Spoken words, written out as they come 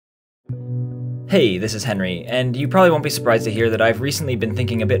Hey, this is Henry, and you probably won't be surprised to hear that I've recently been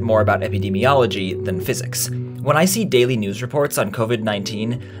thinking a bit more about epidemiology than physics. When I see daily news reports on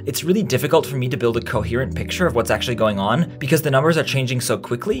COVID-19, it's really difficult for me to build a coherent picture of what's actually going on because the numbers are changing so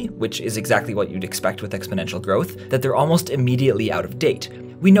quickly, which is exactly what you'd expect with exponential growth, that they're almost immediately out of date.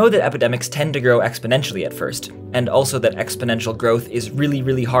 We know that epidemics tend to grow exponentially at first, and also that exponential growth is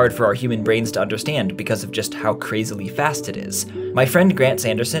really hard for our human brains to understand because of just how crazily fast it is. My friend Grant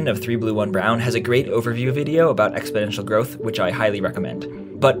Sanderson of 3 Blue 1 Brown has a great overview video about exponential growth, which I highly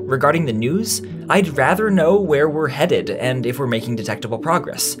recommend. But regarding the news, I'd rather know where we're headed and if we're making detectable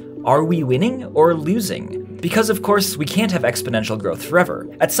progress. Are we winning or losing? Because of course, we can't have exponential growth forever.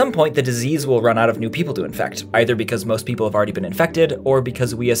 At some point, the disease will run out of new people to infect, either because most people have already been infected, or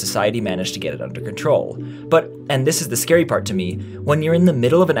because we as society managed to get it under control. But, and this is the scary part to me, when you're in the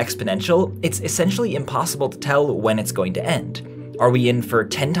middle of an exponential, it's essentially impossible to tell when it's going to end. Are we in for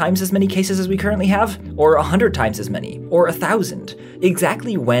 10 times as many cases as we currently have? Or 100 times as many? Or 1,000?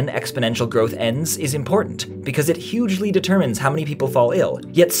 Exactly when exponential growth ends is important, because it hugely determines how many people fall ill.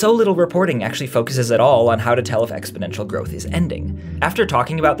 Yet so little reporting actually focuses at all on how to tell if exponential growth is ending. After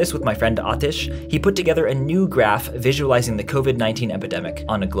talking about this with my friend Aatish, he put together a new graph visualizing the COVID-19 epidemic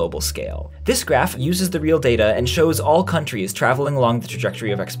on a global scale. This graph uses the real data and shows all countries traveling along the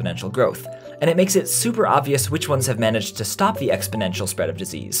trajectory of exponential growth. And it makes it super obvious which ones have managed to stop the exponential spread of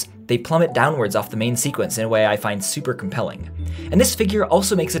disease. They plummet downwards off the main sequence in a way I find super compelling. And this figure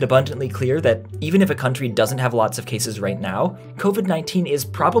also makes it abundantly clear that even if a country doesn't have lots of cases right now, COVID-19 is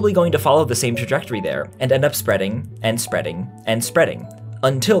probably going to follow the same trajectory there and end up spreading and spreading and spreading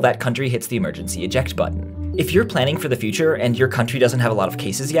until that country hits the emergency eject button. If you're planning for the future and your country doesn't have a lot of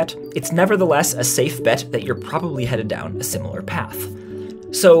cases yet, it's nevertheless a safe bet that you're probably headed down a similar path.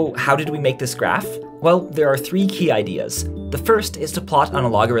 So how did we make this graph? Well, there are 3 key ideas. The first is to plot on a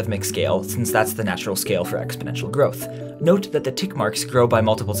logarithmic scale, since that's the natural scale for exponential growth. Note that the tick marks grow by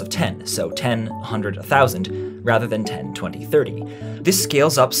multiples of 10, so 10, 100, 1,000, rather than 10, 20, 30. This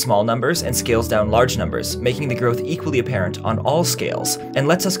scales up small numbers and scales down large numbers, making the growth equally apparent on all scales, and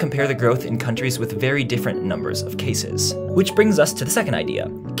lets us compare the growth in countries with very different numbers of cases. Which brings us to the second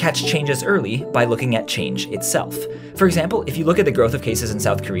idea. Catch changes early by looking at change itself. For example, if you look at the growth of cases in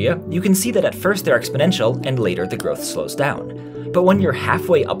South Korea, you can see that at first they're exponential and later the growth slows down. But when you're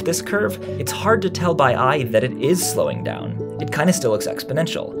halfway up this curve, it's hard to tell by eye that it is slowing down. It kind of still looks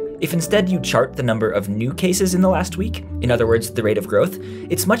exponential. If instead you chart the number of new cases in the last week, in other words, the rate of growth,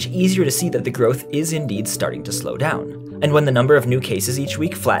 it's much easier to see that the growth is indeed starting to slow down. And when the number of new cases each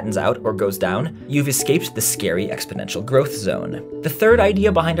week flattens out or goes down, you've escaped the scary exponential growth zone. The third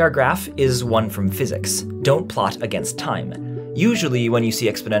idea behind our graph is one from physics. Don't plot against time. Usually, when you see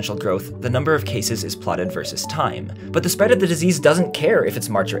exponential growth, the number of cases is plotted versus time. But the spread of the disease doesn't care if it's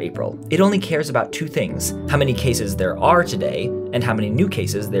March or April. It only cares about 2 things: how many cases there are today, and how many new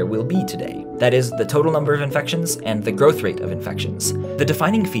cases there will be today. That is, the total number of infections and the growth rate of infections. The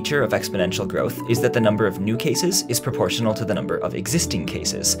defining feature of exponential growth is that the number of new cases is proportional to the number of existing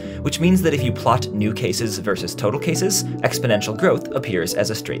cases, which means that if you plot new cases versus total cases, exponential growth appears as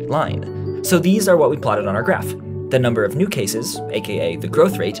a straight line. So these are what we plotted on our graph. The number of new cases, aka the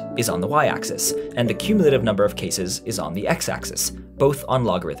growth rate, is on the y-axis, and the cumulative number of cases is on the x-axis, both on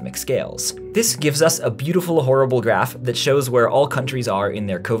logarithmic scales. This gives us a beautiful, horrible graph that shows where all countries are in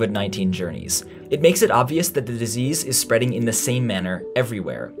their COVID-19 journeys. It makes it obvious that the disease is spreading in the same manner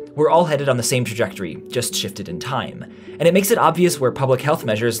everywhere. We're all headed on the same trajectory, just shifted in time. And it makes it obvious where public health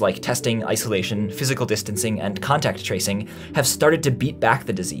measures like testing, isolation, physical distancing, and contact tracing have started to beat back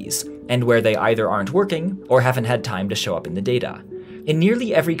the disease, and where they either aren't working or haven't had time to show up in the data. In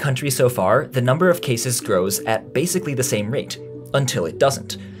nearly every country so far, the number of cases grows at basically the same rate, until it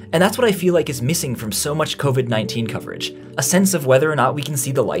doesn't. And that's what I feel like is missing from so much COVID-19 coverage, a sense of whether or not we can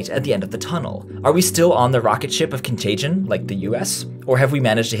see the light at the end of the tunnel. Are we still on the rocket ship of contagion, like the US? Or have we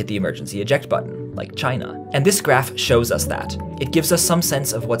managed to hit the emergency eject button, like China? And this graph shows us that. It gives us some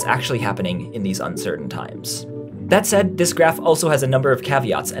sense of what's actually happening in these uncertain times. That said, this graph also has a number of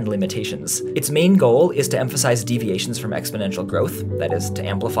caveats and limitations. Its main goal is to emphasize deviations from exponential growth, that is, to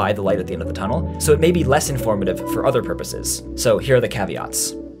amplify the light at the end of the tunnel, so it may be less informative for other purposes. So here are the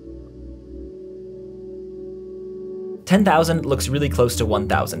caveats. 10,000 looks really close to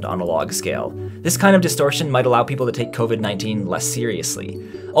 1,000 on a log scale. This kind of distortion might allow people to take COVID-19 less seriously.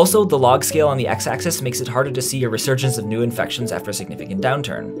 Also, the log scale on the x-axis makes it harder to see a resurgence of new infections after a significant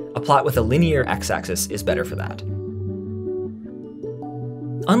downturn. A plot with a linear x-axis is better for that.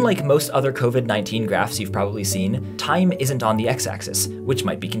 Unlike most other COVID-19 graphs you've probably seen, time isn't on the x-axis, which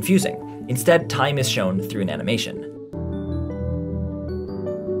might be confusing. Instead, time is shown through an animation.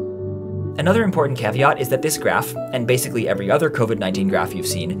 Another important caveat is that this graph, and basically every other COVID-19 graph you've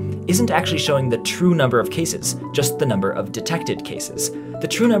seen, isn't actually showing the true number of cases, just the number of detected cases. The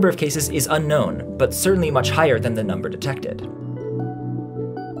true number of cases is unknown, but certainly much higher than the number detected.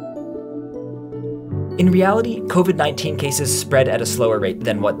 In reality, COVID-19 cases spread at a slower rate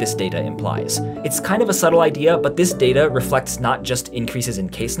than what this data implies. It's kind of a subtle idea, but this data reflects not just increases in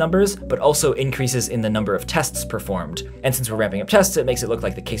case numbers, but also increases in the number of tests performed. And since we're ramping up tests, it makes it look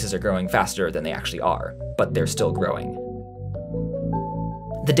like the cases are growing faster than they actually are, but they're still growing.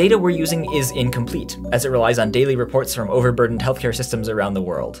 The data we're using is incomplete, as it relies on daily reports from overburdened healthcare systems around the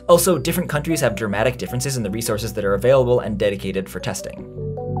world. Also, different countries have dramatic differences in the resources that are available and dedicated for testing.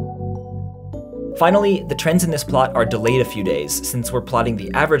 Finally, the trends in this plot are delayed a few days, since we're plotting the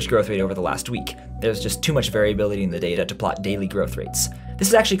average growth rate over the last week. There's just too much variability in the data to plot daily growth rates. This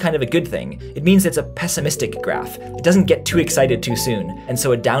is actually kind of a good thing. It means it's a pessimistic graph. It doesn't get too excited too soon, and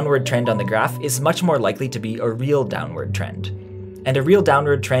so a downward trend on the graph is much more likely to be a real downward trend. And a real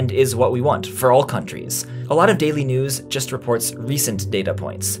downward trend is what we want for all countries. A lot of daily news just reports recent data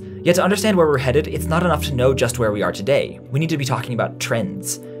points. Yet to understand where we're headed, it's not enough to know just where we are today. We need to be talking about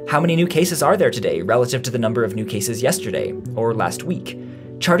trends. How many new cases are there today relative to the number of new cases yesterday or last week?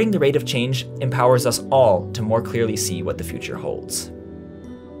 Charting the rate of change empowers us all to more clearly see what the future holds.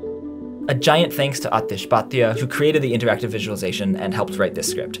 A giant thanks to Aatish Bhatia, who created the interactive visualization and helped write this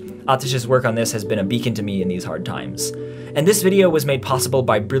script. Aatish's work on this has been a beacon to me in these hard times. And this video was made possible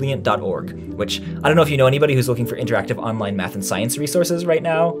by Brilliant.org, which I don't know if you know anybody who's looking for interactive online math and science resources right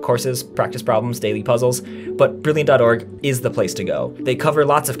now, courses, practice problems, daily puzzles, but Brilliant.org is the place to go. They cover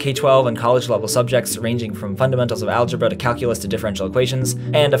lots of K-12 and college level subjects ranging from fundamentals of algebra to calculus to differential equations,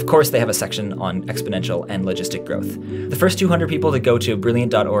 and of course they have a section on exponential and logistic growth. The first 200 people to go to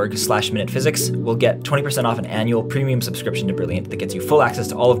Brilliant.org/minutephysics will get 20% off an annual premium subscription to Brilliant that gets you full access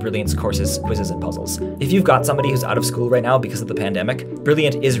to all of Brilliant's courses, quizzes, and puzzles. If you've got somebody who's out of school right now because of the pandemic,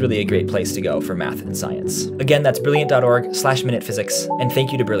 Brilliant is really a great place to go for math and science. Again, that's Brilliant.org/minutephysics, and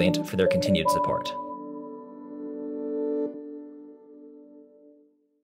thank you to Brilliant for their continued support.